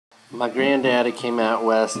My granddaddy came out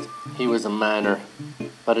west. He was a miner,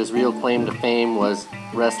 but his real claim to fame was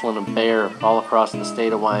wrestling a bear all across the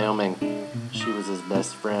state of Wyoming. She was his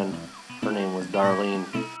best friend. Her name was Darlene.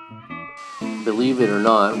 Believe it or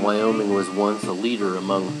not, Wyoming was once a leader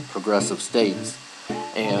among progressive states,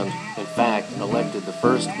 and in fact elected the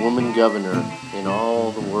first woman governor in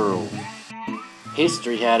all the world.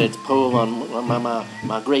 History had its pull on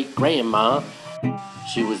my great-grandma.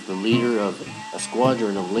 She was the leader of a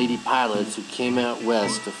squadron of lady pilots who came out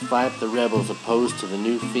west to fight the rebels opposed to the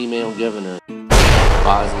new female governor.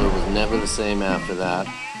 Bosler was never the same after that.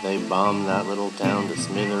 They bombed that little town to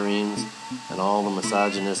smithereens, and all the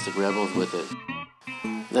misogynistic rebels with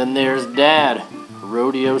it. Then there's Dad, a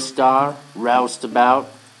rodeo star, roustabout,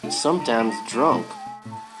 sometimes drunk.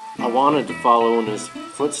 I wanted to follow in his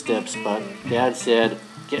footsteps, but Dad said,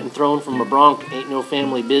 "Getting thrown from a bronc ain't no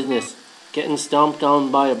family business. Getting stomped on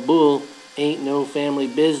by a bull ain't no family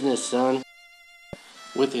business, son."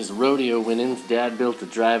 With his rodeo winnings, Dad built a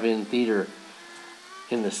drive-in theater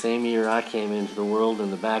in the same year I came into the world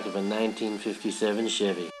in the back of a 1957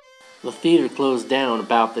 Chevy. The theater closed down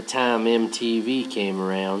about the time MTV came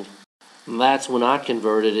around. And that's when I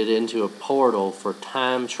converted it into a portal for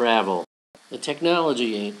time travel. The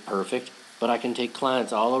technology ain't perfect, but I can take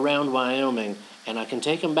clients all around Wyoming, and I can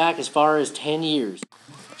take them back as far as 10 years.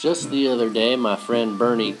 Just the other day, my friend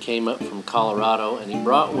Bernie came up from Colorado, and he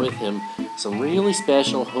brought with him some really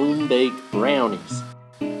special home-baked brownies.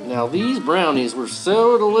 Now, these brownies were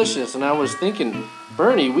so delicious, and I was thinking,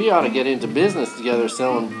 Bernie, we ought to get into business together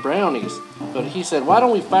selling brownies. But he said, why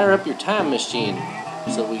don't we fire up your time machine?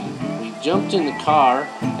 So we jumped in the car,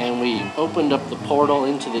 and we opened up the portal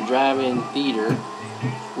into the drive-in theater,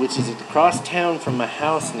 which is across town from my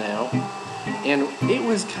house now. And it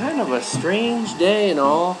was kind of a strange day and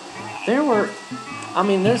all.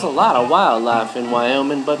 There's a lot of wildlife in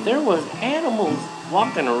Wyoming, but there was animals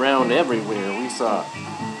walking around everywhere.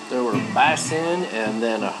 There were bison, and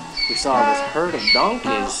then we saw this herd of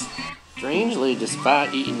donkeys. Strangely,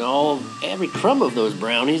 despite eating every crumb of those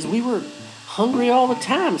brownies, we were hungry all the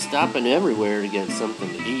time, stopping everywhere to get something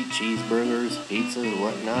to eat, cheeseburgers, pizzas,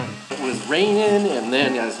 whatnot. It was raining, and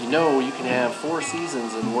then, as you know, you can have 4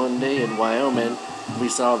 seasons in one day in Wyoming. We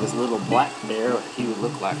saw this little black bear. He would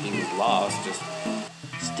look like he was lost. Just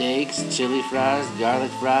steaks, chili fries,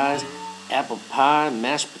 garlic fries, apple pie,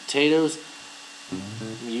 mashed potatoes.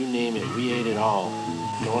 You name it, we ate it all.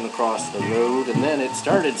 Going across the road, and then it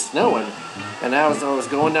started snowing. And as I was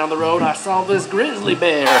going down the road, I saw this grizzly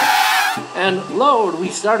bear. And Lord, we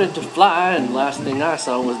started to fly, and last thing I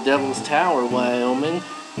saw was Devil's Tower, Wyoming.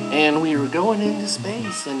 And we were going into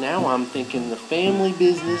space, and now I'm thinking the family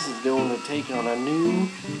business is going to take on a new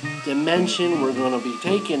dimension. We're going to be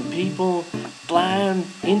taking people flying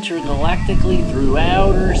intergalactically through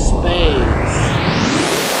outer space.